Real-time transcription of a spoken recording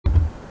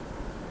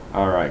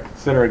Alright,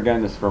 consider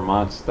again this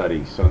Vermont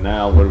study. So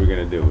now what are we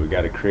going to do? We've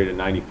got to create a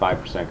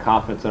 95%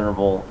 confidence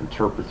interval,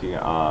 interpret the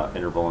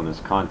interval in this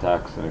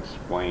context, and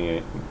explain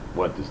it,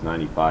 what this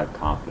 95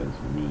 confidence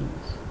means.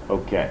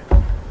 Okay.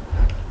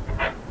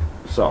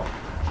 So,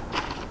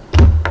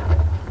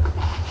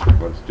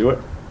 let's do it.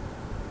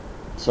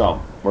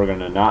 So, we're going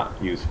to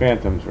not use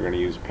phantoms, we're going to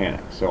use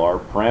panic. So our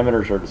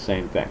parameters are the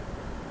same thing.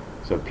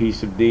 So P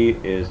sub D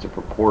is the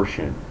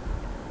proportion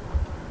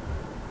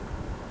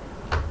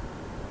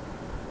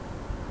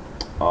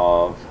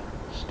of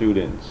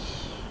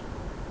students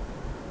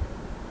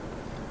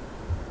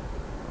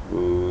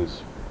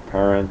whose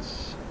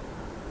parents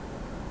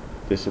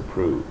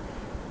disapprove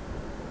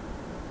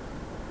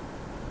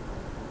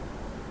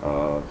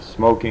of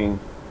smoking.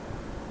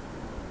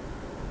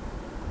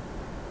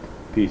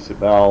 P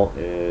sub L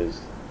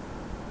is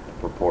the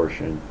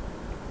proportion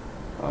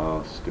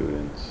of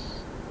students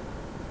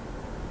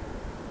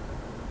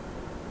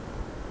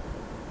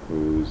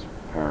whose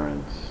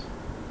parents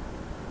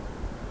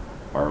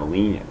are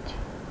lenient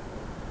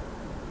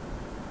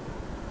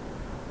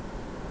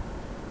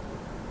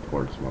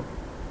towards smoking.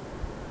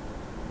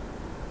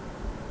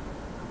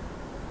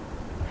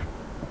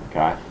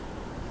 Okay.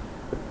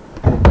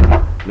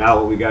 Now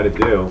what we got to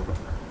do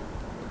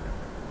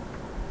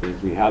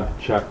is we have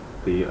to check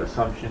the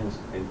assumptions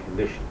and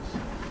conditions.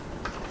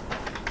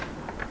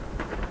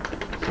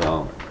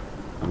 So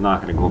I'm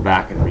not going to go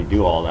back and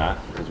redo all that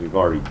because we've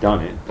already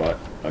done it, but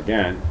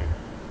again,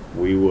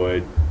 we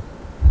would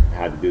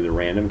have to do the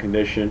random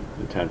condition,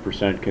 the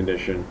 10%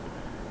 condition,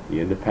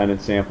 the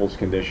independent samples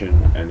condition,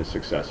 and the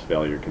success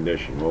failure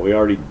condition. Well, we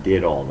already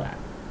did all that,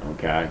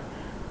 okay?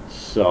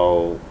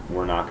 So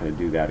we're not going to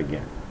do that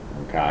again,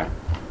 okay?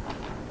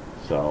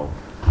 So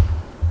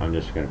I'm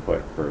just going to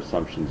put for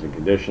assumptions and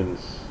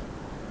conditions,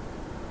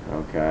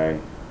 okay,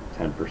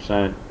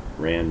 10%,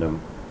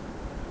 random,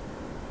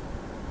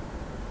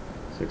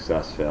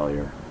 success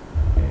failure,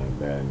 and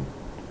then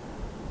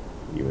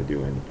you would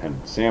do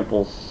independent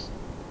samples.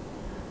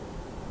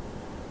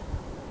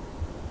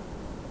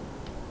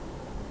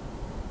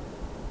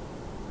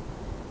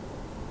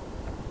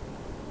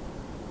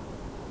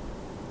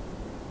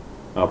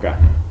 Okay.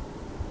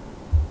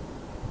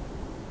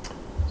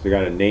 So we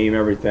got to name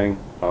everything.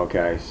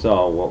 Okay,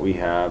 so what we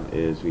have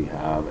is we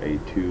have a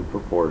 2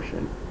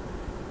 proportion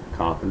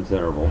confidence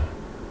interval.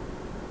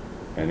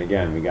 And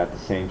again, we got the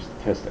same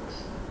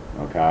statistics.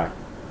 Okay.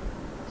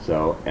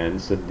 So N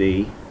sub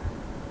D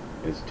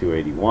is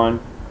 281.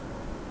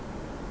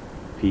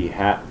 P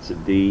hat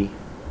sub D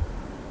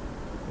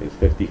is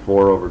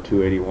 54 over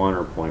 281,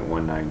 or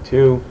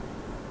 0.192.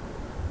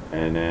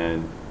 And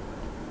then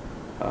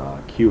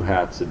Q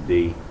hat sub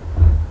D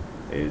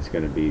is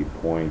going to be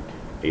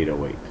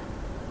 0.808.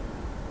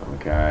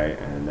 Okay,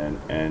 and then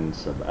N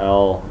sub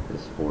L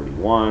is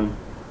 41.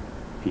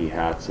 P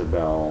hat sub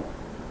L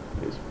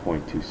is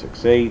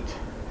 0.268.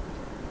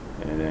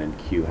 And then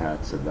Q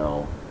hat sub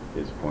L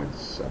is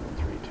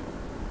 0.732.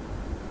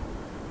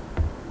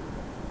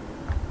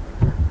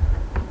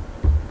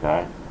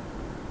 Okay.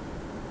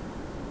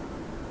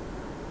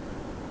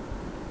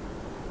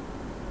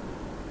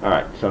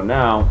 Alright, so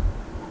now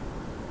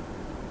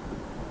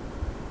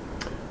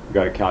we've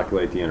got to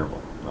calculate the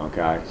interval.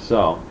 Okay,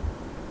 so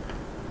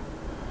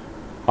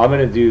I'm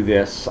going to do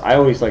this. I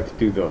always like to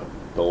do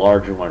the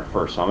larger one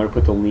first. So I'm going to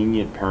put the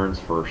lenient parents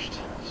first.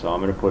 So I'm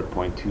going to put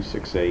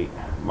 0.268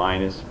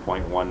 minus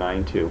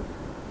 0.192.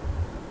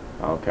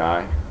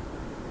 Okay.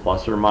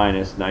 Plus or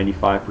minus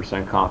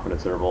 95%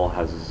 confidence interval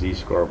has a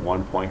z-score of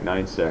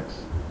 1.96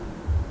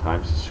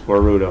 times the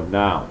square root of.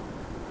 Now,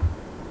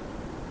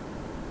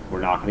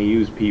 we're not going to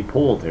use p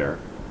pooled here.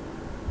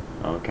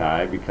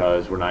 Okay,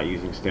 because we're not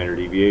using standard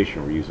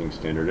deviation, we're using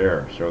standard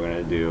error. So we're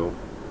going to do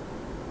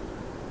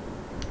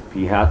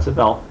P hat sub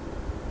L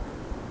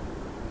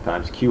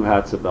times Q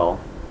hat sub L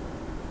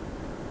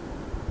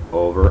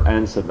over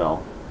N sub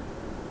L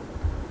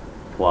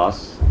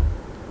plus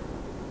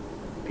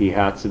P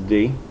hat sub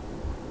D,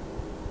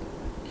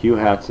 Q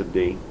hat sub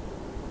D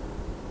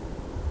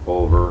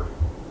over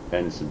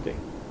N sub D.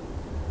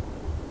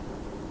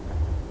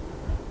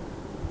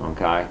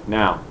 Okay,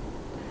 now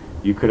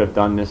you could have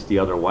done this the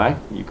other way.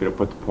 You could have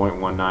put the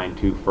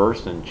 0.192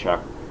 first and check.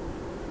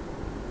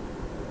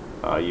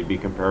 You'd be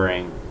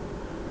comparing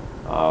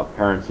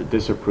parents that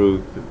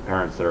disapprove to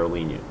parents that are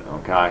lenient.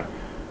 Okay,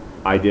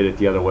 I did it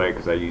the other way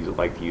because I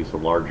like to use the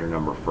larger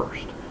number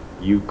first.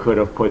 You could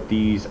have put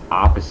these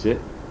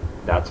opposite.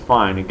 That's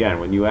fine. Again,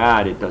 when you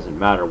add, it doesn't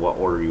matter what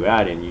order you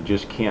add in. You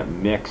just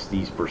can't mix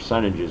these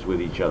percentages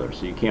with each other.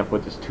 So you can't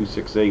put this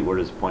 268 where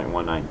this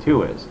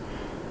 0.192 is.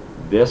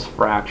 This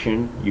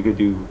fraction, you could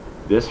do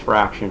this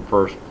fraction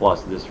first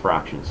plus this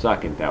fraction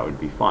second. That would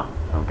be fine.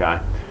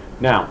 Okay.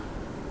 Now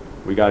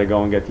we got to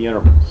go and get the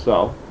interval.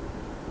 So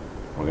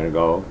we're going to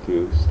go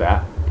to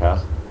stat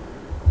test,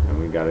 and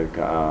we got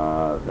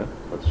to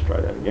let's try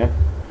that again.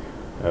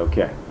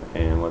 Okay,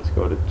 and let's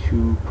go to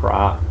 2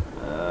 prop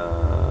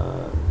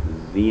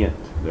zient.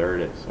 There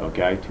it is.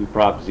 Okay, 2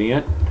 prop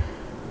zient,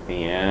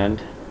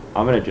 and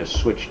I'm going to just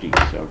switch these,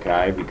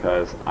 okay,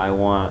 because I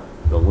want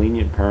the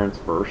lenient parents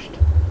first,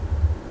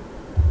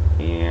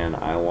 and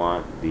I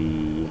want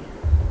the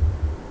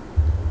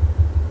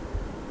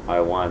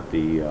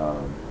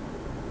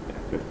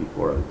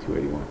 54 of the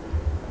 281.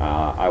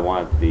 I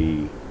want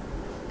the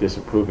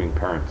disapproving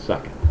parent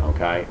second,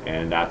 okay,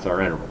 and that's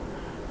our interval.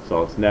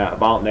 So it's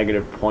about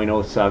negative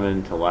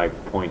 0.07 to like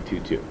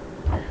 0.22.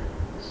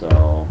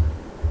 So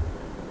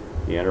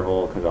the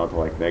interval comes out to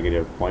like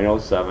negative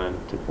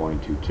 0.07 to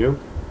 0.22.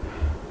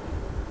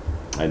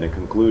 And the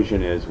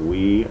conclusion is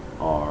we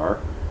are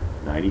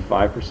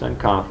 95%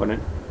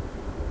 confident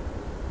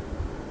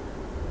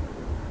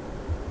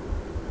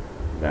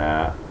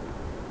that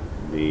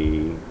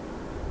the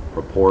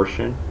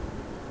proportion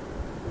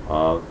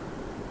of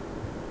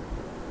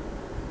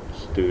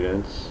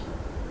students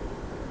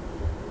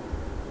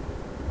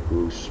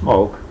who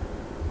smoke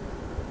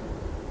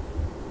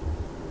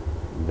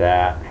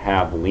that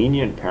have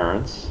lenient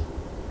parents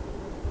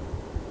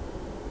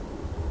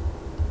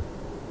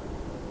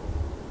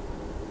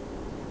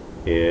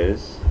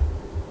is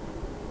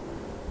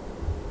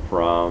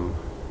from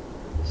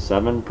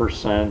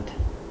 7%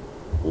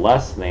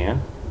 less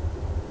than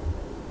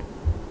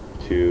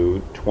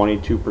to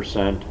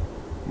 22%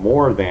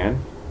 more than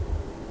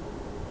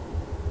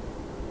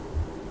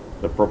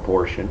the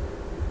proportion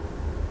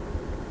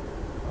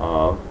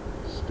of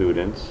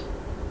students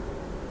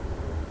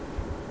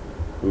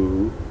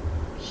who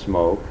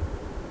smoke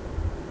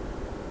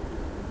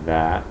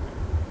that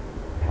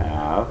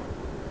have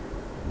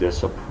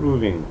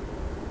disapproving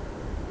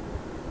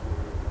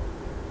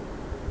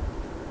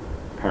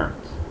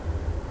parents.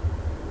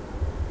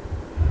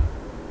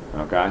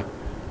 Okay?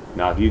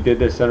 Now if you did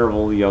this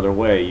interval the other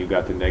way, you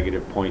got the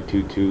negative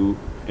 0.22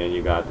 and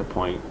you got the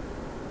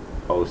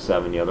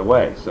 0.07 the other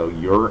way. So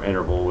your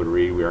interval would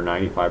read, we are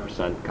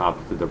 95%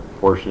 confident that the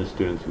proportion of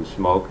students who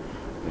smoke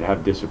that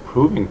have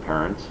disapproving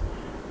parents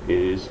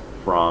is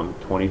from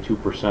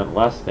 22%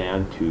 less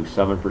than to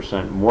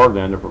 7% more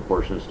than the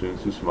proportion of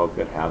students who smoke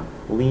that have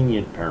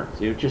lenient parents.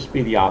 It would just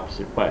be the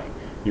opposite way.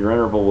 Your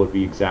interval would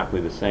be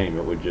exactly the same.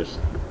 It would just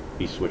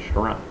be switched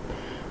around.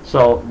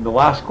 So the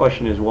last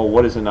question is, well,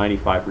 what does a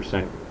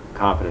 95%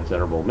 confidence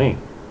interval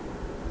mean?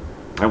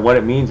 And what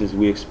it means is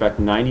we expect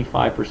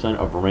 95%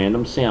 of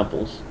random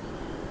samples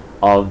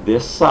of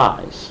this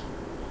size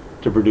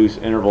to produce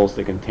intervals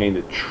that contain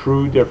the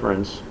true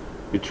difference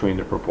between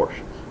the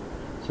proportions.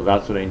 So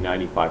that's what a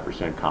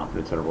 95%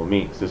 confidence interval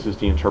means. This is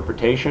the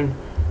interpretation,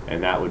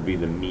 and that would be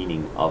the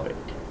meaning of it.